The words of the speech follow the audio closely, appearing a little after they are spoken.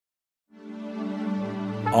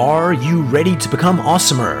Are you ready to become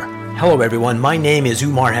awesomer? Hello, everyone. My name is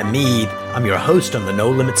Umar Hamid. I'm your host on the No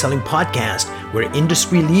Limit Selling podcast, where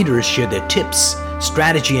industry leaders share their tips,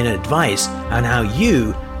 strategy, and advice on how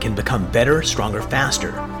you can become better, stronger,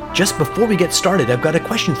 faster. Just before we get started, I've got a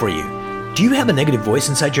question for you. Do you have a negative voice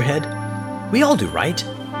inside your head? We all do, right?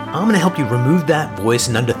 I'm going to help you remove that voice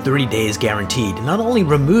in under 30 days guaranteed. Not only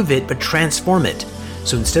remove it, but transform it.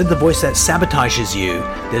 So instead of the voice that sabotages you,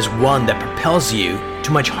 there's one that propels you to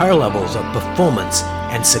much higher levels of performance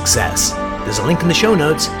and success. There's a link in the show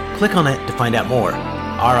notes. Click on it to find out more.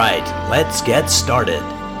 All right, let's get started.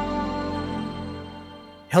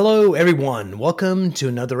 Hello, everyone. Welcome to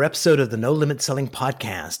another episode of the No Limit Selling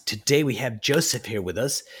podcast. Today we have Joseph here with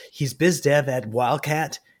us. He's biz dev at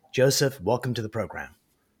Wildcat. Joseph, welcome to the program.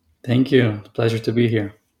 Thank you. Pleasure to be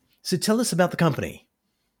here. So tell us about the company.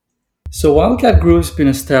 So Wildcat Group's been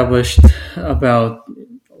established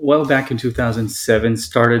back in 2007.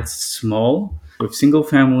 Started small with single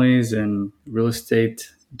families and real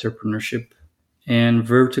estate entrepreneurship, and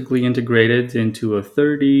vertically integrated into a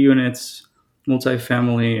 30 units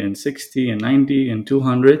multifamily and 60 and 90 and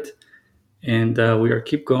 200. And we are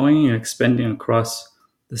keep going and expanding across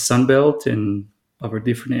the Sun Belt and our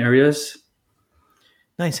different areas.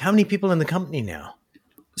 Nice. How many people in the company now?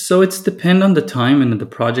 So it's depend on the time and the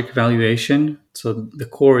project evaluation. So the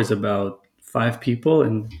core is about 5 people,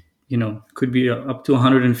 and could be up to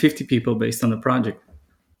 150 people based on the project.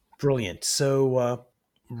 Brilliant. So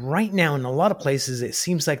right now, in a lot of places, it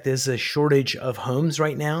seems like there's a shortage of homes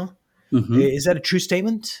right now. Mm-hmm. Is that a true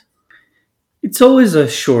statement? It's always a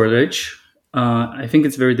shortage. I think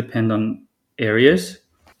it's very dependent on areas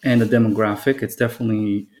and the demographic. It's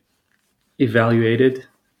definitely evaluated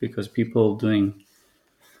because people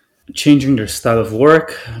changing their style of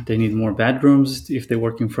work. They need more bedrooms if they're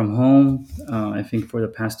working from home. I think for the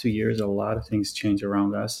past 2 years, a lot of things change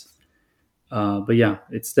around us. But yeah,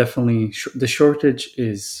 it's definitely, the shortage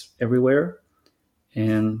is everywhere.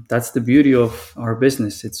 And that's the beauty of our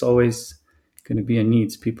business. It's always going to be a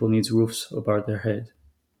needs. People needs roofs above their head.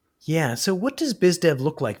 Yeah. So what does biz dev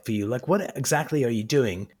look like for you? Like, what exactly are you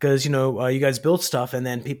doing? Because, you guys build stuff and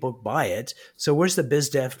then people buy it. So where's the biz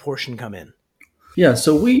dev portion come in? Yeah,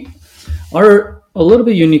 so we are a little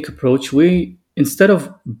bit unique approach. We, instead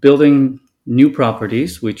of building new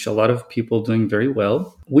properties, which a lot of people doing very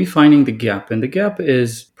well, we finding the gap. And the gap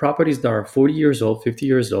is properties that are 40 years old, 50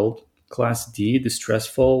 years old, Class D,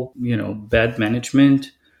 distressful, bad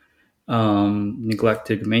management,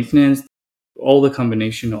 neglected maintenance, all the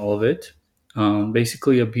combination, all of it.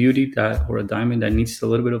 Basically a beauty or a diamond that needs a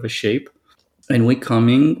little bit of a shape. And we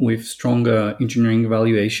coming with strong engineering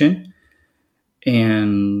evaluation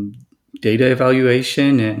and data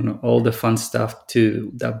evaluation and all the fun stuff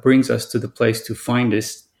that brings us to the place to find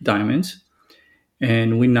this diamond.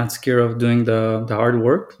 And we're not scared of doing the hard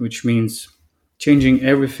work, which means changing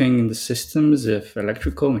everything in the systems, if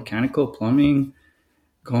electrical, mechanical, plumbing,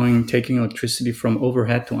 taking electricity from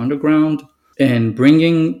overhead to underground, and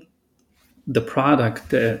bringing the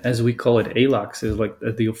product, as we call it, ALUX, is like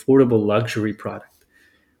the affordable luxury product,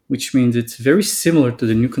 which means it's very similar to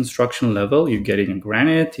the new construction level. You're getting a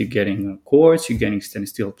granite, you're getting a quartz, you're getting stainless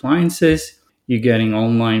steel appliances, you're getting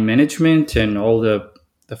online management and all the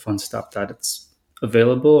fun stuff that it's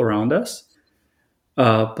available around us.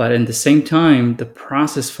 But at the same time, the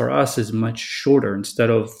process for us is much shorter. Instead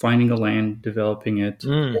of finding a land, developing it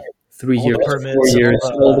 3 years, 4 years,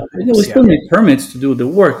 we still need permits to do the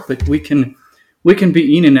work, but we can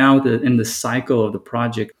be in and out in the cycle of the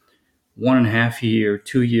project 1.5 years,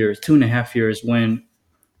 2 years, 2.5 years, when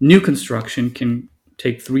new construction can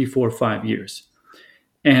take 3, 4, 5 years.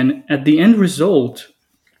 And at the end result,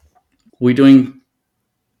 we're doing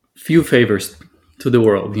few favors to the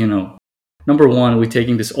world. Number one, we're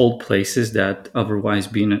taking these old places that otherwise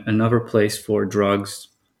be another place for drugs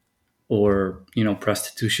or,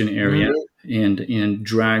 prostitution area, and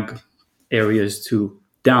drag areas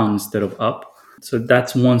down instead of up. So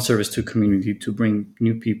that's one service to community, to bring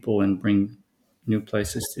new people and bring new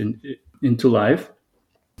places into life,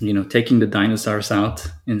 taking the dinosaurs out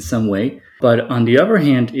in some way. But on the other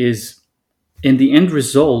hand is, in the end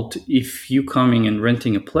result, if you coming and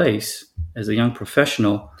renting a place as a young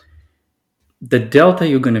professional, the delta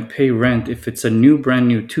you're going to pay rent, if it's a brand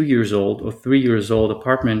new 2 years old or 3 years old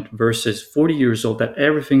apartment versus 40 years old, that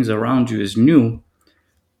everything's around you is new,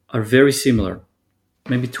 are very similar.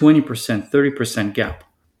 Maybe 20%, 30% gap.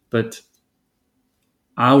 But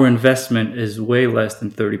our investment is way less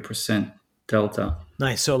than 30% delta.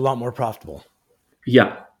 Nice. So a lot more profitable.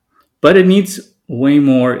 Yeah. But it needs way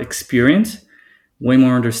more experience, way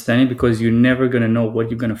more understanding, because you're never going to know what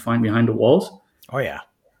you're going to find behind the walls. Oh, yeah.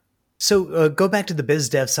 So go back to the biz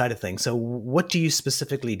dev side of things. So what do you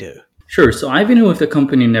specifically do? Sure. So I've been with the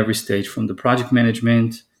company in every stage, from the project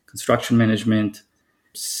management, construction management,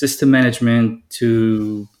 system management,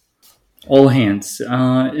 to all hands.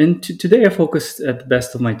 Today, I focus at the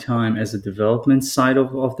best of my time as a development side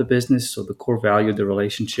of the business. So the core value, the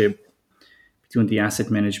relationship between the asset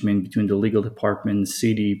management, between the legal department,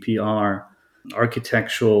 CD, PR,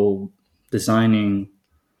 architectural, designing,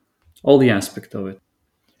 all the aspect of it.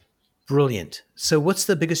 Brilliant. So what's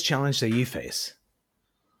the biggest challenge that you face?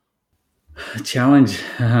 A challenge.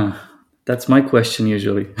 That's my question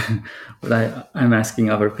usually, but I'm asking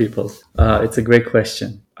other people. It's a great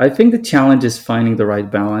question. I think the challenge is finding the right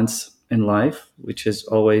balance in life, which is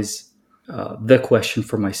always the question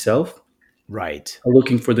for myself. Right.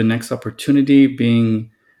 Looking for the next opportunity,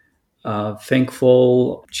 being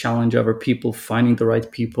thankful, challenge other people, finding the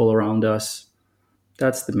right people around us.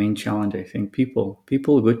 That's the main challenge, I think. People,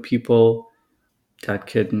 good people that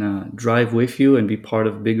can drive with you and be part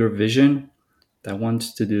of bigger vision that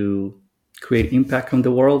wants to create impact on the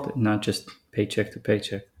world, not just paycheck to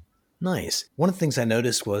paycheck. Nice. One of the things I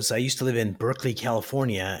noticed was I used to live in Berkeley,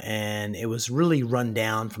 California, and it was really run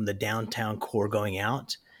down from the downtown core going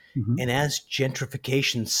out. Mm-hmm. And as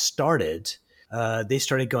gentrification started, they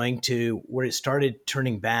started going to where it started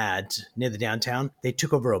turning bad near the downtown. They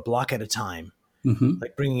took over a block at a time, Mm-hmm.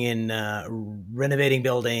 like bringing in, renovating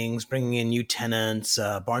buildings, bringing in new tenants,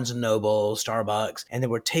 Barnes and Noble, Starbucks, and they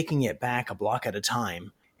were taking it back a block at a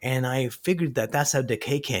time. And I figured that that's how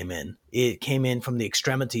decay came in. It came in from the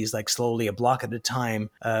extremities, like slowly a block at a time,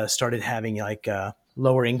 started having like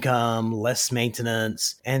lower income, less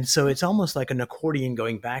maintenance. And so it's almost like an accordion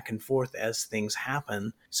going back and forth as things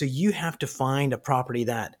happen. So you have to find a property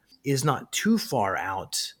that is not too far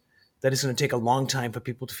out, that is going to take a long time for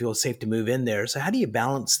people to feel safe to move in there. So how do you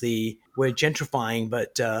balance we're gentrifying,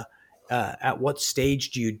 but at what stage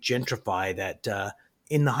do you gentrify that?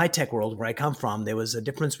 In the high tech world where I come from, there was a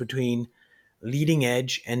difference between leading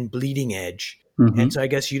edge and bleeding edge. Mm-hmm. And so I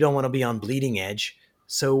guess you don't want to be on bleeding edge.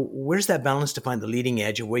 So where's that balance to find the leading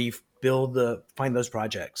edge and where you find those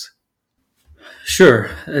projects? Sure,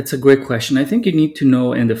 that's a great question. I think you need to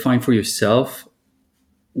know and define for yourself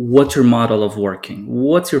what's your model of working,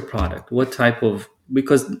 what's your product, what type of,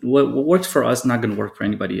 because what works for us is not going to work for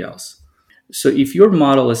anybody else. So if your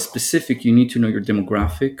model is specific, you need to know your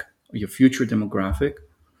demographic, your future demographic,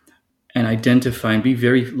 and identify and be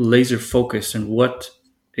very laser focused on what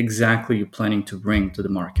exactly you're planning to bring to the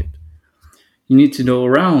market. You need to know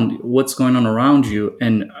around what's going on around you.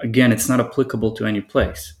 And again, it's not applicable to any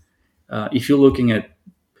place. If you're looking at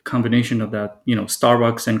a combination of that,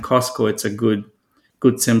 Starbucks and Costco, it's a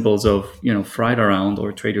good symbols of, Fried Around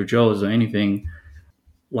or Trader Joe's or anything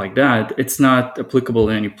like that. It's not applicable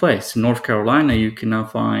to any place. In North Carolina, you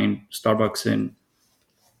cannot find Starbucks in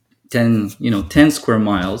 10 square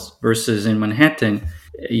miles, versus in Manhattan,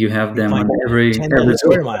 you have them on every 10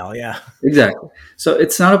 square mile. Yeah. Exactly. So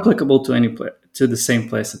it's not applicable to any place, to the same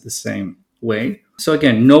place at the same way. So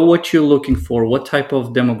again, know what you're looking for, what type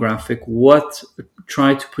of demographic,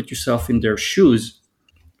 try to put yourself in their shoes.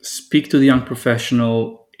 Speak to the young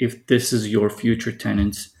professional if this is your future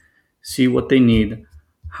tenants. See what they need,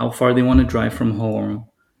 how far they want to drive from home.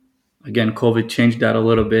 Again, COVID changed that a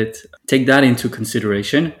little bit. Take that into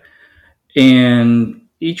consideration. And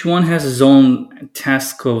each one has his own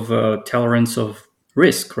task of tolerance of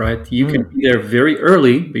risk, right? You can be there very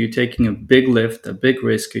early, but you're taking a big lift, a big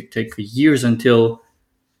risk. It takes years until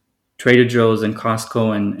Trader Joe's and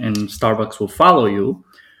Costco and Starbucks will follow you.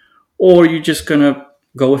 Or you're just going to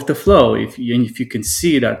go with the flow. If you can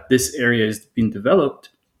see that this area is being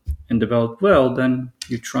developed and developed well, then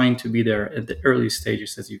you're trying to be there at the early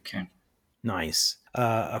stages as you can. Nice.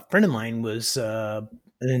 A friend of mine was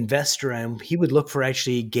an investor, and he would look for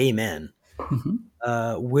actually gay men,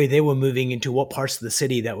 where they were moving into what parts of the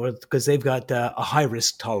city that were, because they've got a high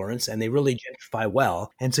risk tolerance and they really gentrify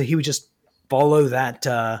well. And so he would just follow that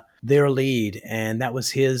their lead, and that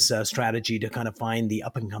was his strategy to kind of find the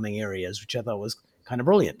up and coming areas, which I thought was kind of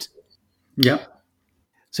brilliant. Yeah.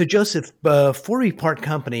 So Joseph, before we part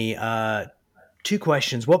company, two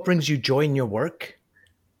questions: what brings you joy in your work?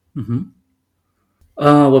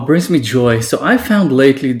 What brings me joy? So I found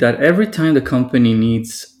lately that every time the company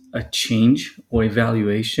needs a change or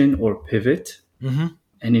evaluation or pivot, and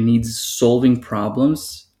it needs solving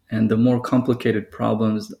problems, and the more complicated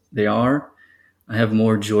problems they are, I have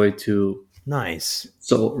more joy to Nice.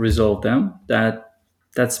 resolve them.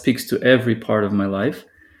 That speaks to every part of my life.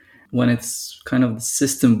 when it's kind of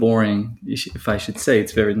system boring, if I should say,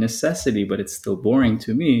 it's very necessity, but it's still boring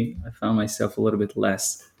to me, I found myself a little bit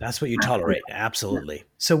less. That's what you tolerate. Absolutely.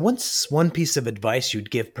 So what's one piece of advice you'd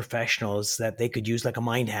give professionals that they could use like a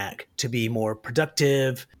mind hack to be more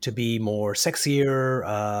productive, to be more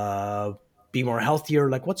sexier, be more healthier?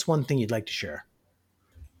 Like what's one thing you'd like to share?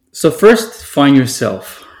 So first, find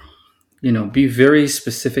yourself. Be very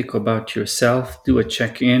specific about yourself. Do a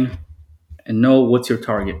check-in and know what's your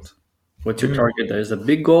target. What's your target? There's a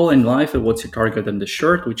big goal in life, and what's your target in the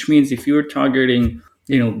short? Which means if you're targeting,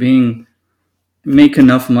 make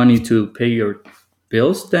enough money to pay your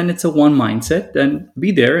bills, then it's a one mindset. Then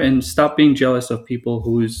be there and stop being jealous of people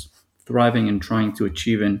who's thriving and trying to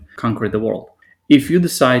achieve and conquer the world. If you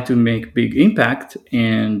decide to make big impact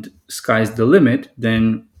and sky's the limit,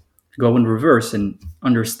 then go in reverse and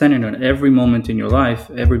understanding that every moment in your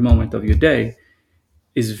life, every moment of your day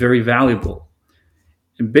is very valuable.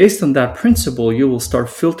 And based on that principle, you will start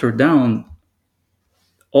filter down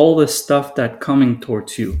all the stuff that coming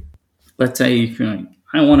towards you. Let's say if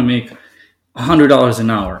I want to make $100 an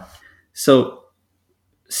hour. So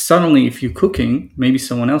suddenly if you're cooking, maybe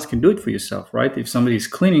someone else can do it for yourself, right? If somebody's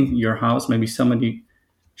cleaning your house, maybe somebody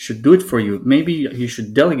should do it for you. Maybe you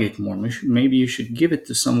should delegate more. Maybe you should give it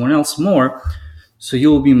to someone else more. So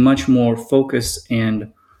you will be much more focused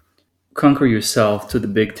and conquer yourself to the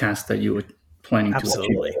big task that you were planning to achieve.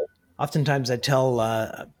 Absolutely. Oftentimes I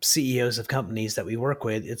tell CEOs of companies that we work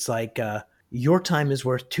with, it's like your time is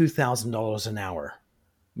worth $2,000 an hour,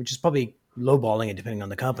 which is probably lowballing it depending on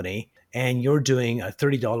the company, and you're doing a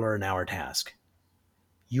 $30 an hour task.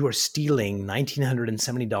 You are stealing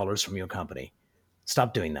 $1,970 from your company.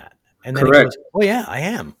 Stop doing that. And then Correct. He goes, oh yeah, I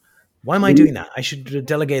am. Why am I doing that? I should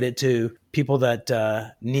delegate it to people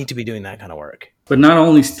that need to be doing that kind of work. But not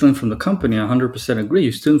only stealing from the company, I 100% agree.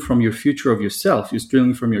 You're stealing from your future of yourself. You're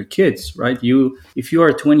stealing from your kids, right? If you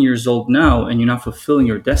are 20 years old now and you're not fulfilling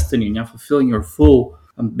your destiny, you're not fulfilling your full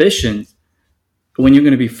ambition, when you're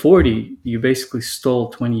going to be 40, you basically stole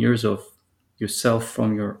 20 years of yourself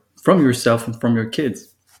from yourself and from your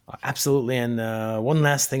kids. Absolutely. And one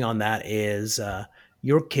last thing on that is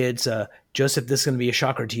your kids, Joseph, this is going to be a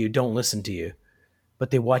shocker to you. Don't listen to you. But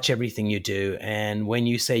they watch everything you do. And when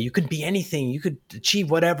you say you could be anything, you could achieve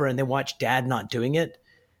whatever, and they watch dad not doing it,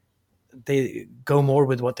 they go more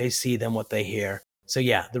with what they see than what they hear. So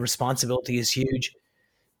yeah, the responsibility is huge.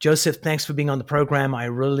 Joseph, thanks for being on the program. I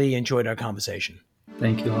really enjoyed our conversation.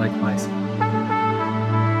 Thank you. Likewise.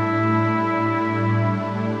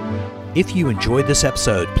 If you enjoyed this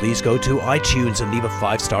episode, please go to iTunes and leave a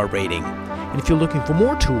 5-star rating. And if you're looking for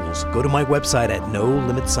more tools, go to my website at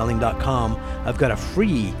nolimitselling.com. I've got a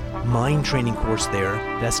free mind training course there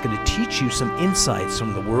that's going to teach you some insights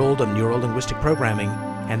from the world of neuro-linguistic programming,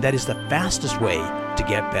 and that is the fastest way to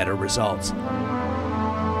get better results.